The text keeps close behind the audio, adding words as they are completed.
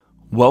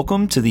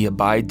Welcome to the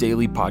Abide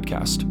Daily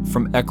podcast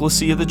from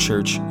Ecclesia the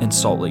Church in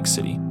Salt Lake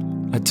City,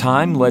 a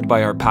time led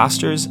by our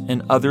pastors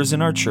and others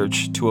in our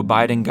church to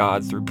abide in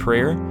God through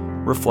prayer,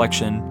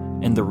 reflection,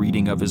 and the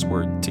reading of His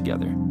Word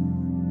together.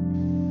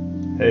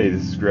 Hey,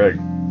 this is Greg.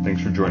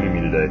 Thanks for joining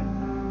me today.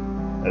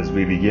 As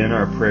we begin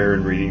our prayer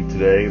and reading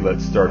today,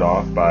 let's start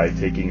off by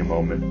taking a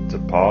moment to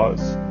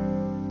pause,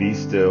 be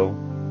still,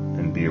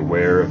 and be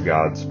aware of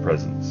God's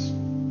presence.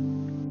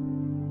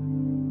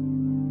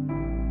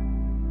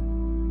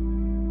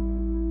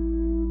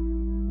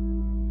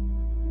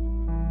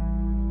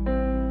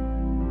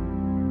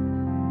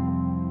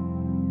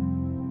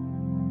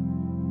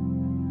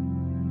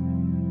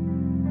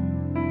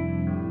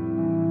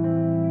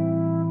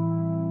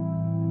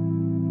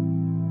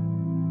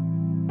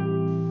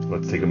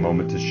 Let's take a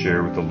moment to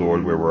share with the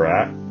Lord where we're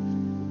at,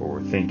 what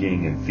we're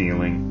thinking and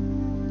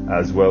feeling,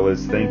 as well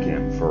as thank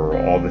Him for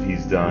all that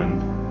He's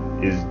done,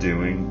 is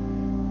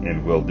doing,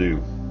 and will do.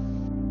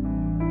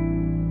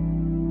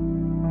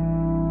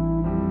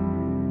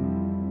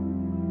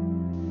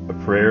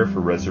 A prayer for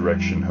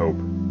resurrection hope.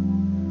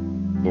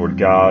 Lord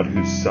God,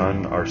 whose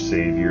Son, our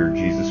Savior,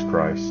 Jesus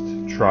Christ,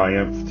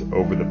 triumphed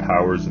over the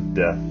powers of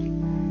death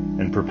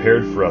and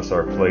prepared for us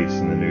our place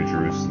in the New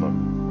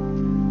Jerusalem,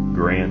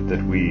 grant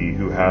that we,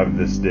 who have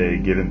this day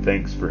given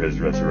thanks for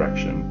His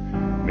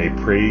resurrection, may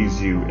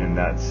praise You in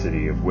that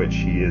city of which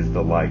He is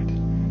the light,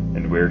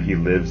 and where He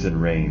lives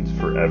and reigns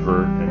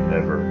forever and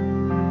ever.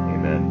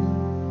 Amen.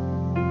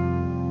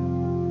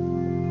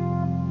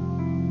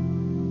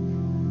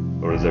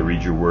 Lord, as I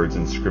read Your words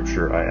in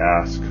Scripture, I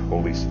ask,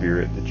 Holy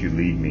Spirit, that You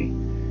lead me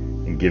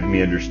and give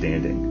me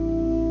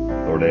understanding.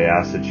 Lord, I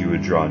ask that You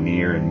would draw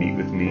near and meet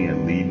with me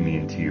and lead me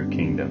into Your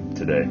kingdom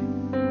today.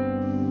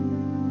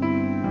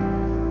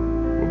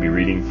 We'll be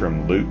reading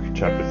from Luke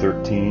chapter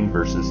 13,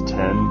 verses 10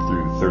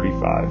 through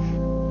 35.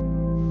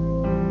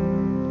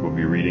 We'll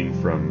be reading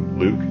from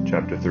Luke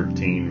chapter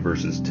 13,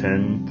 verses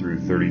 10 through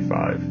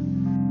 35.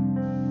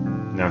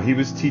 Now he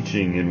was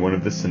teaching in one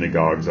of the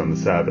synagogues on the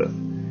Sabbath,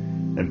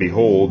 and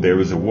behold, there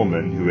was a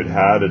woman who had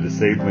had a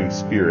disabling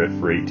spirit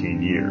for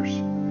 18 years.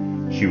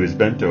 She was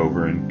bent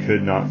over and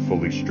could not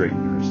fully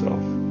straighten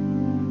herself.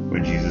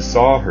 When Jesus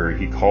saw her,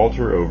 He called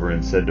her over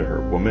and said to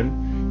her,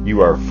 "Woman, you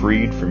are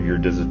freed from your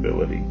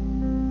disability."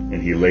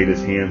 And He laid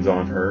His hands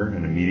on her,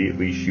 and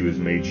immediately she was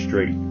made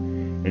straight,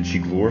 and she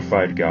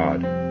glorified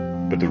God.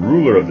 But the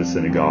ruler of the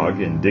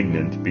synagogue,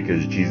 indignant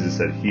because Jesus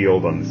had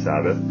healed on the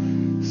Sabbath,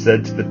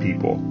 said to the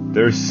people,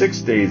 "There are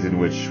 6 days in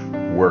which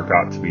work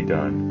ought to be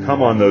done.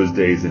 Come on those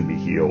days and be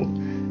healed,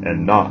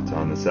 and not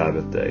on the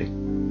Sabbath day."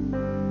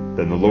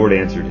 Then the Lord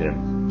answered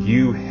him,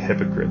 "You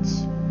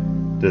hypocrites!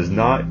 Does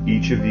not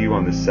each of you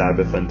on the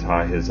Sabbath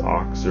untie his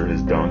ox or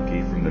his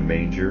donkey from the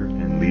manger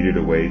and lead it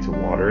away to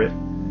water it?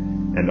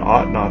 And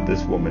ought not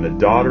this woman, a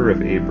daughter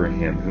of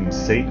Abraham, whom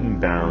Satan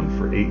bound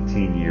for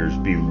 18 years,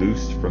 be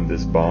loosed from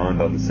this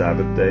bond on the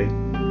Sabbath day?"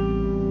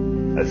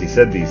 As he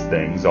said these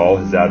things, all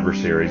his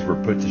adversaries were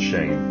put to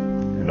shame,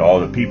 and all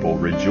the people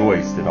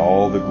rejoiced at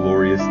all the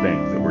glorious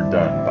things that were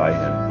done by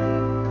him.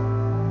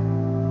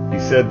 He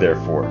said,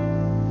 therefore,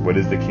 "What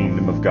is the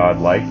kingdom of God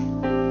like?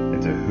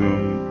 And to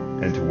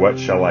whom and to what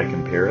shall I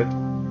compare it?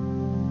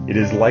 It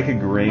is like a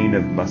grain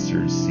of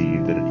mustard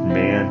seed that a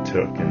man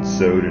took and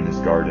sowed in his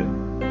garden.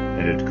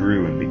 And it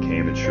grew and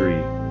became a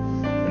tree,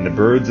 and the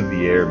birds of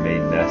the air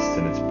made nests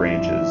in its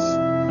branches."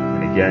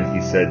 And again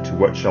he said, "To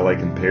what shall I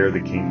compare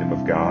the kingdom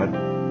of God?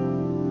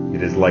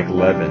 It is like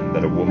leaven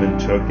that a woman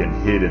took and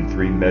hid in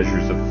 3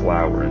 measures of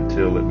flour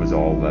until it was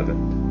all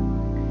leavened."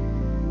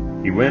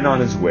 He went on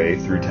his way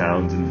through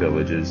towns and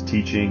villages,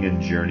 teaching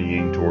and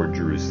journeying toward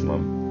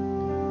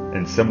Jerusalem.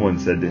 And someone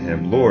said to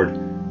him, "Lord,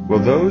 will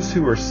those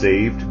who are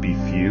saved be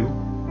few?"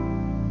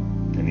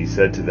 And he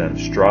said to them,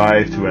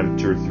 "Strive to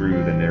enter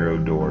through the narrow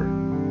door.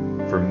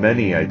 For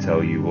many, I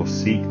tell you, will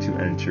seek to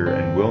enter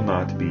and will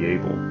not be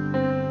able.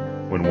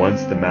 When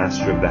once the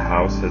master of the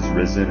house has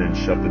risen and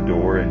shut the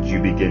door, and you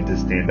begin to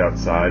stand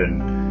outside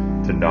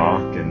and to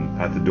knock and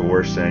at the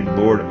door, saying,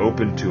 'Lord,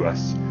 open to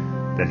us,'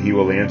 then he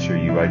will answer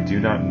you, 'I do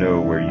not know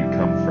where you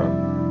come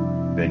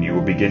from.' Then you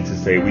will begin to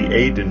say, 'We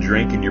ate and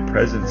drank in your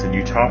presence, and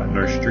you taught in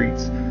our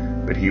streets.'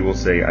 But he will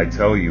say, 'I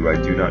tell you, I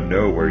do not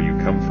know where you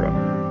come from.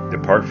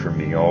 Depart from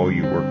me, all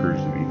you workers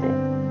of evil.'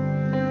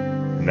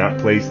 In that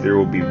place there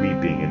will be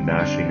weeping and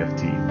gnashing of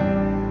teeth,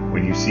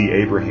 when you see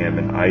Abraham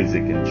and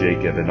Isaac and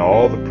Jacob and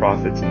all the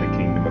prophets in the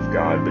kingdom of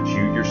God, but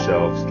you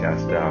yourselves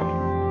cast out.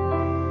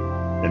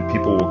 And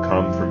people will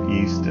come from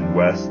east and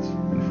west,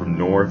 and from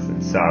north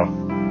and south,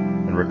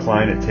 and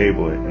recline at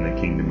table in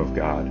the kingdom of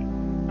God.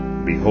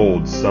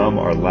 Behold, some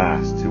are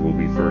last who will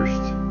be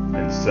first,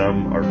 and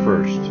some are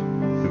first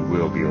who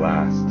will be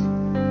last."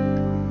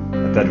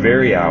 At that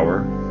very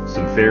hour,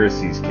 some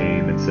Pharisees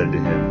came and said to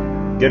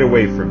him, "Get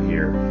away from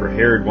here, for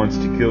Herod wants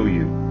to kill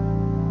you."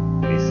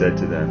 And he said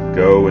to them,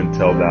 "Go and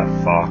tell that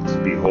fox,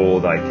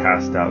 behold, I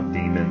cast out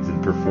demons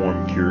and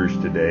perform cures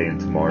today and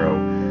tomorrow,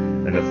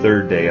 and the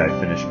third day I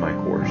finish my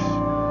course.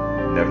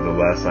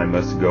 Nevertheless, I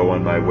must go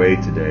on my way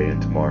today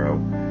and tomorrow,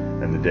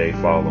 and the day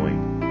following.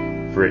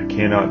 for it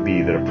cannot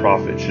be that a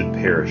prophet should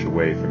perish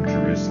away from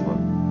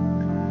Jerusalem.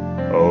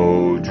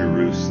 O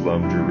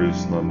Jerusalem,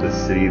 Jerusalem, the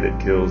city that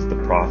kills the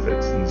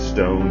prophets and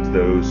stones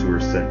those who are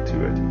sent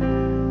to it.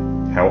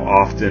 How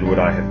often would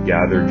I have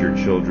gathered your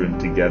children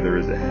together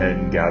as a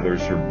hen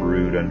gathers her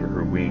brood under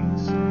her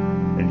wings,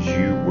 and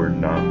you were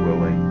not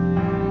willing.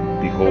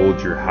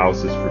 Behold, your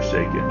house is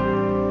forsaken,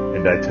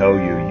 and I tell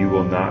you, you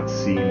will not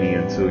see me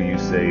until you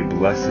say,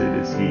 Blessed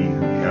is he who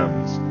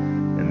comes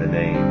in the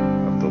name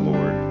of the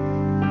Lord.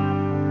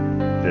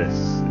 This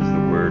is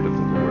the word of the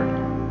Lord.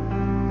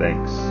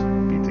 Thanks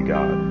be to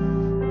God.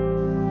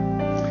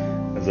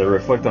 As I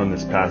reflect on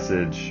this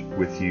passage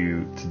with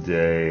you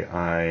today,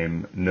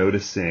 I'm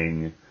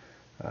noticing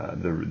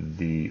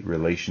the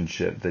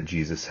relationship that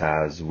Jesus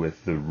has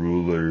with the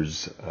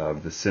rulers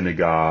of the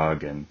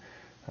synagogue and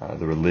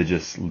the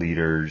religious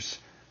leaders,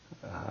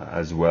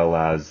 as well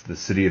as the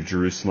city of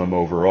Jerusalem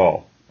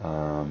overall,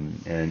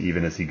 and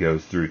even as he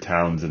goes through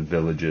towns and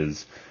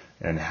villages,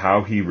 and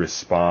how he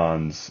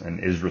responds and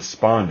is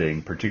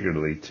responding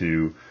particularly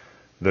to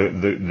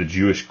the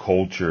Jewish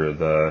culture,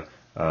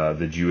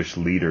 the Jewish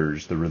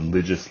leaders, the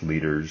religious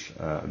leaders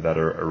that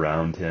are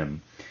around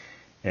him.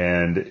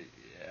 And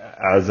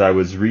as I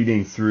was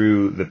reading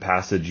through the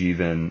passage,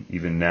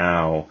 even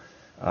now,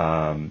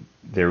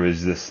 there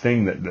was this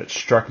thing that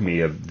struck me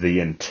of the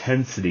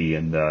intensity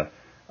and the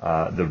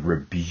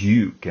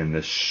rebuke and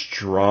the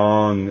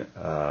strong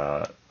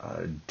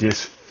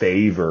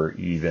disfavor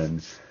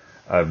even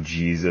of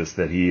Jesus,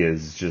 that he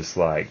is just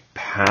like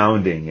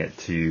pounding it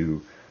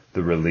to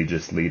the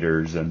religious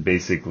leaders and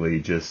basically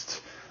just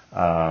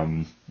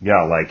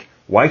like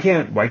why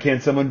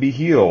can't someone be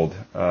healed,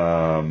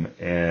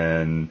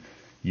 and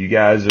you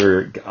guys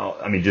are,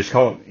 just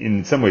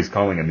in some ways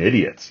calling them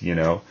idiots,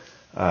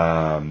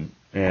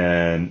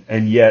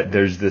 and yet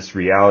there's this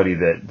reality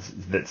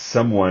that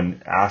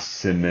someone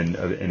asks him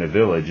in a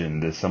village,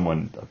 and this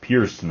someone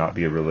appears to not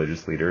be a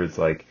religious leader. It's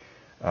like,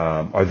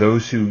 are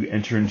those who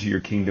enter into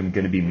your kingdom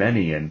going to be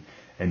many? And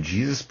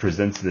Jesus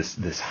presents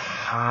this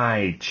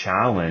high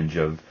challenge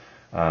of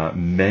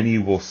many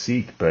will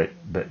seek, but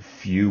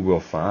few will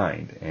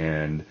find,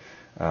 and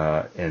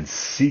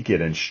seek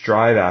it and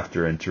strive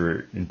after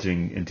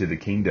entering into the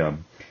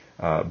kingdom,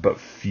 but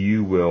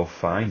few will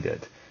find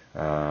it,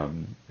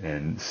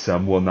 and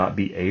some will not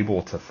be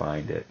able to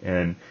find it,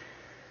 and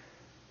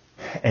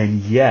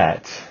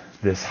yet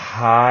this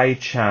high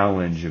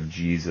challenge of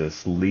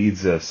Jesus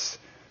leads us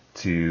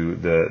to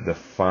the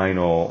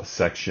final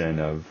section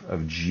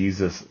of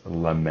Jesus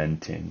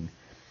lamenting,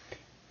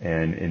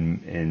 and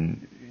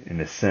in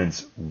a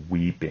sense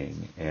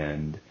weeping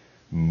and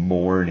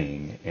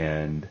mourning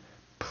and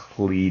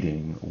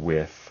pleading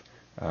with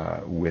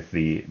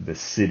the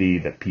city,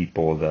 the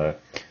people, the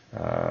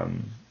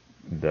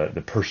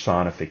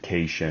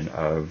personification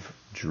of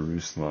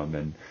Jerusalem.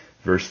 And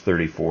verse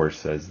 34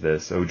 says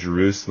this: O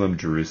Jerusalem,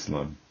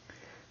 Jerusalem,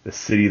 the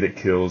city that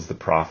kills the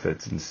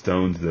prophets and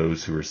stones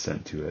those who are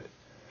sent to it.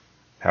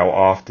 How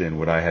often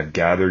would I have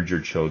gathered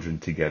your children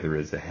together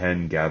as a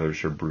hen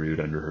gathers her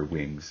brood under her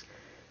wings,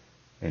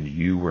 and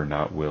you were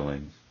not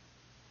willing.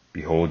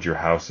 Behold, your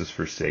house is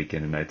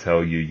forsaken, and I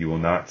tell you, you will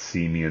not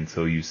see me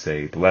until you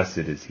say, Blessed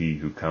is he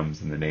who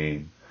comes in the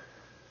name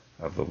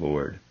of the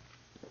Lord.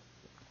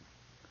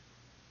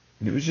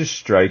 And it was just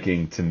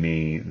striking to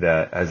me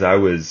that as I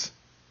was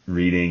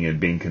reading and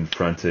being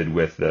confronted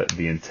with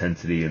the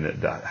intensity and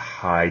the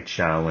high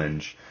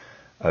challenge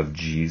of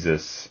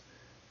Jesus,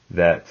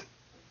 that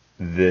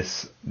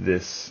this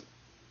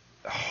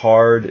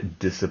hard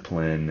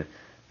discipline,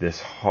 this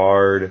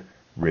hard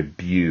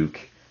rebuke,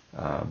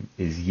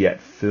 is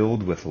yet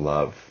filled with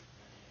love.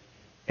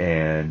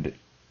 And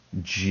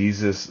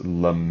Jesus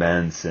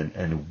laments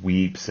and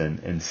weeps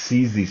and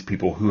sees these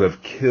people who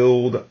have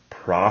killed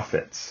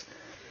prophets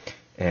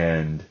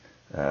and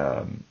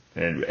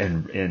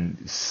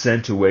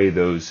sent away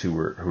those who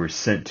were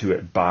sent to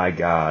it by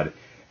God.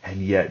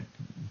 And yet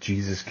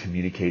Jesus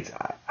communicates,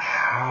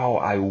 how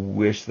I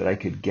wish that I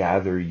could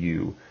gather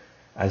you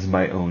as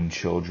my own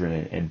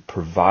children and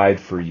provide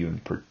for you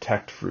and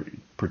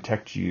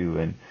protect you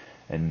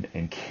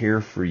and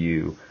care for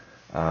you.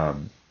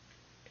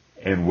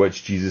 And what's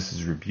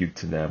Jesus' rebuke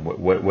to them?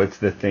 What's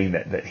the thing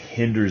that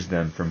hinders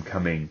them from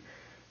coming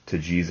to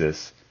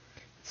Jesus?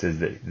 It says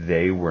that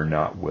they were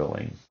not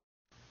willing.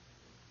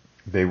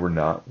 They were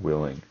not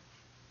willing.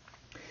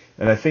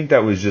 And I think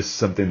that was just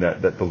something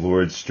that the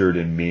Lord stirred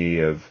in me,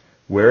 of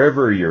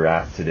wherever you're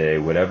at today,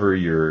 whatever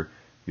you're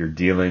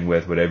dealing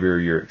with, whatever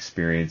you're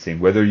experiencing,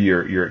 whether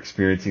you're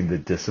experiencing the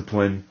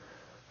discipline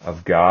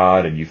of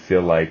God and you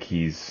feel like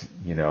he's,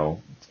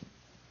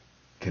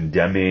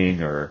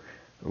 condemning or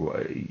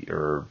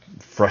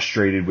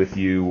frustrated with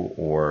you,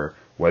 or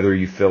whether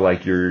you feel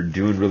like you're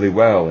doing really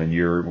well and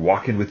you're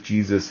walking with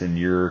Jesus and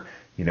you're,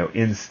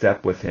 in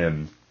step with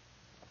him.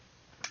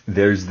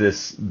 There's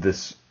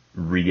this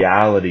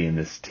reality and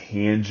this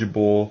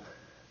tangible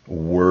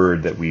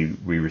word that we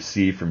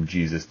receive from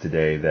Jesus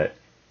today, that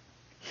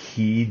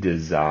he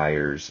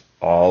desires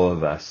all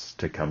of us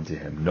to come to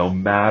him, no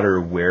matter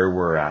where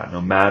we're at,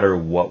 no matter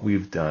what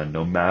we've done,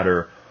 no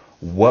matter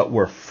what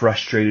we're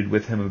frustrated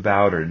with him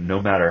about, or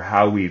no matter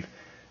how we've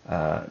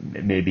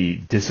maybe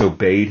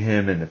disobeyed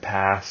him in the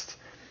past.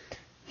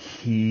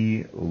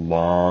 He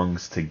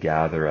longs to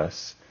gather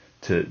us.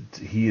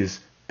 He is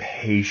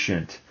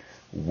patient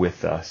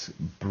with us,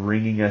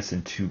 bringing us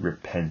into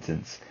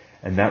repentance.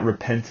 And that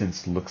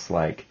repentance looks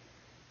like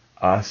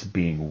us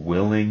being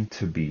willing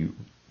to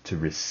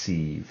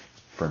receive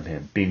from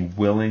him, being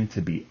willing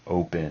to be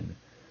open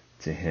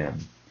to him.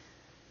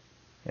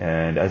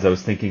 And as I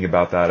was thinking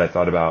about that, I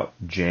thought about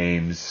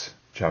James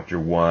chapter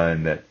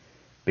 1, that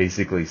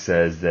basically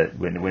says that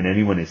when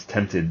anyone is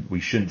tempted, we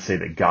shouldn't say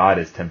that God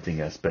is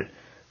tempting us, but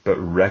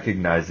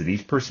recognize that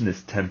each person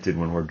is tempted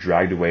when we're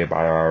dragged away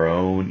by our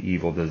own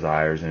evil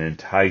desires and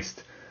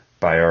enticed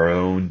by our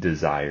own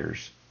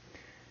desires.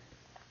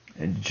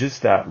 And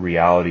just that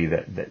reality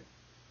that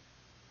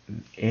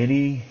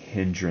any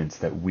hindrance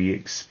that we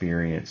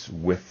experience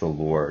with the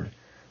Lord,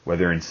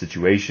 whether in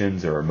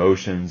situations or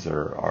emotions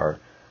or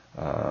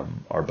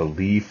our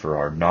belief or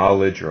our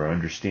knowledge or our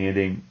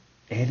understanding,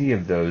 any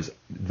of those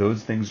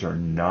things are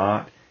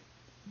not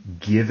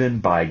given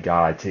by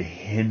God to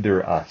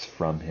hinder us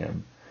from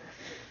him.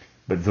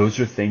 But those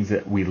are things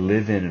that we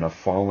live in a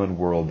fallen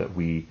world that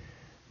we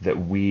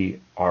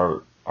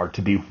are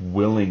to be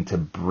willing to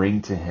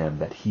bring to him,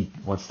 that he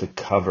wants to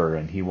cover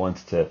and he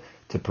wants to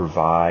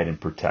provide and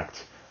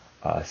protect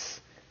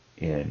us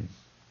in.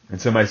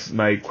 And so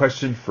my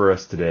question for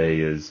us today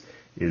is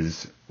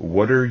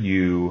what are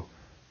you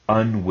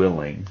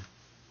unwilling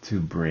to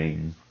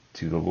bring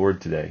to the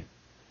Lord today?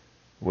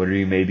 What are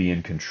you maybe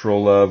in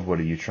control of? What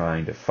are you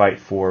trying to fight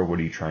for? What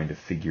are you trying to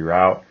figure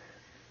out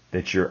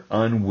that you're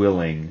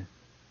unwilling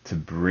to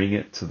bring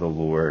it to the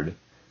Lord,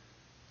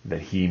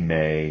 that he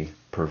may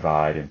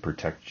provide and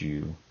protect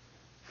you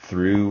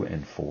through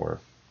and for?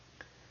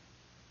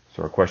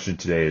 So our question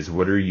today is,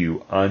 what are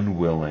you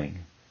unwilling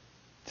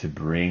to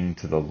bring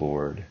to the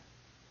Lord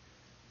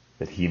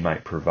that he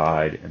might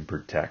provide and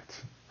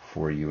protect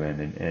for you?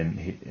 And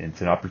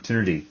it's an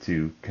opportunity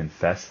to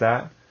confess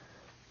that,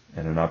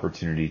 and an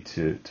opportunity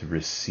to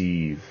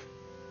receive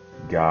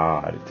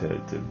God,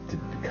 to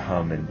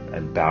come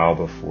and bow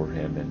before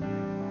him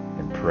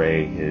and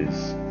pray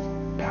his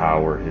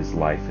power, his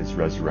life, his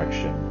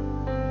resurrection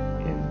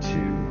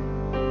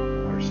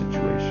into our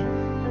situation.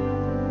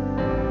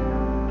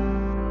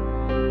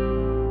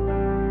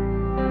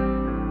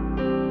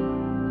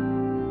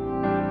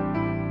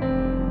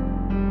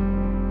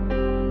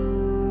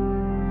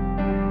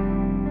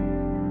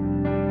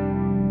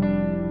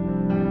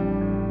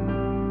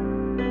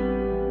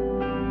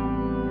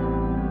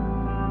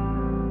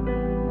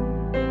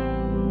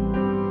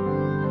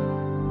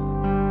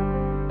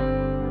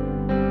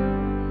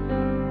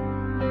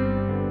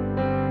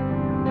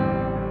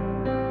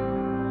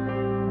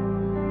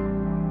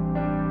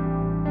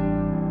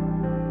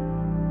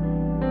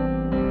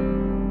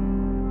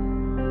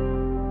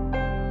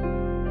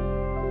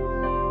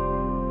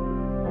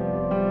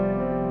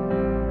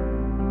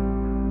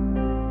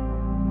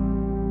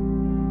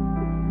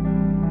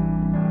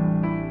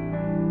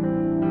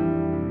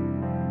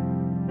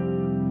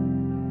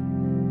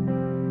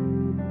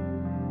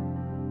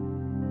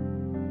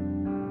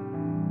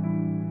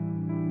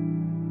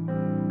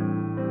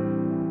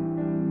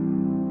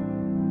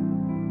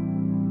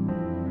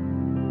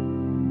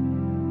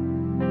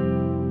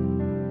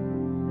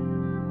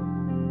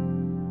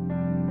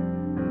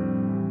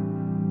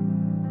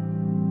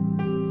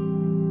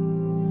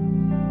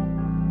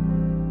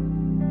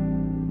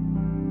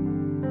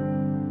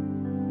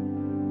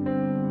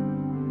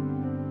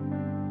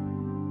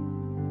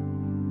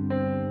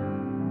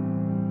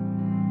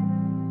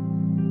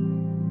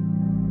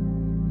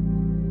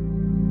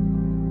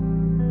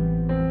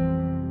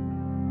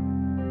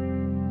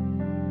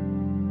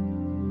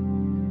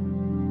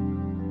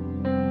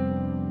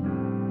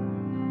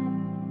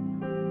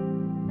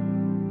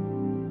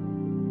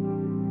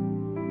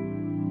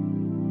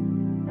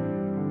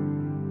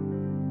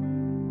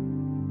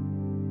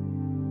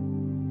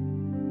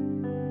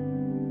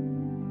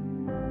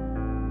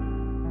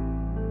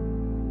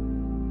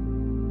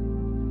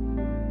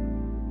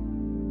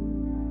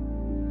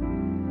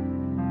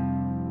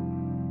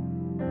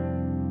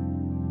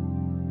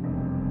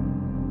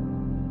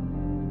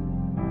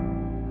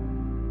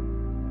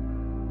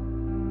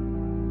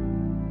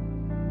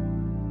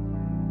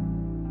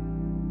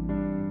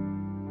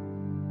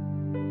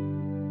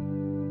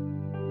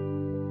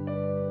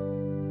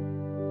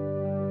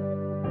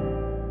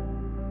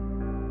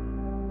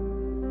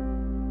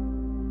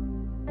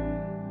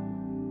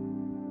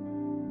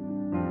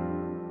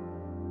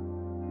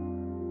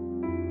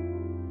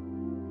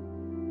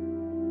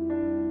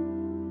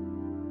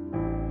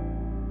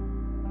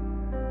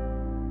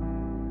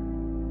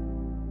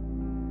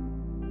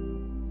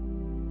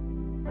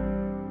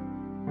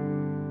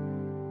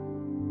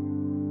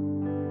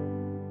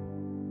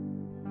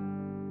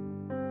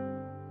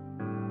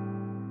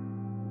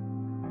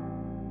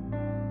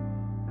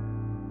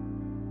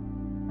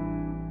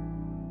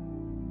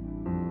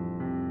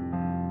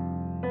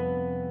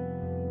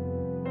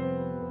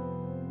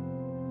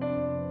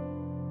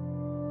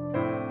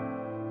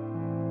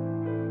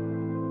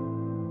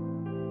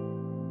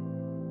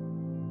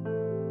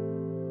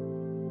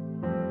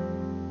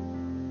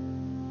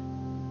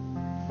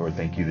 Lord,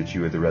 thank you that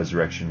you are the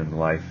resurrection and the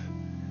life.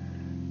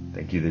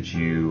 Thank you that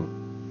you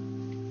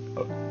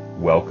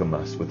welcome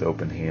us with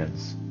open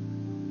hands,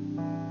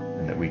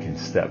 and that we can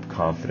step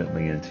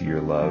confidently into your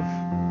love,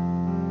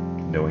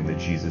 knowing that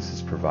Jesus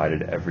has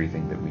provided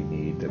everything that we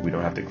need, that we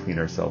don't have to clean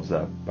ourselves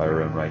up by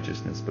our own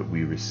righteousness, but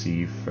we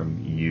receive from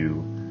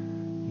you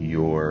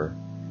your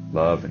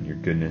love and your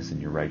goodness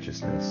and your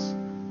righteousness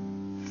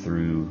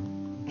through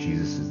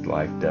Jesus'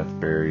 life, death,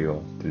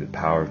 burial, through the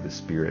power of the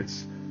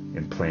Spirit's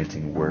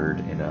implanting word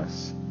in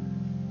us.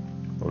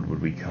 Lord,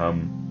 would we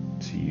come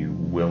to you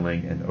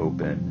willing and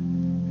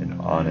open and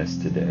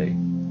honest today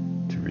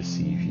to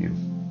receive you.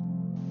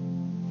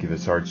 Give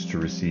us hearts to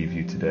receive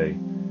you today,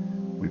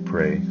 we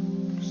pray,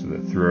 so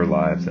that through our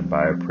lives and by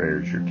our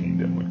prayers your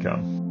kingdom would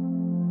come.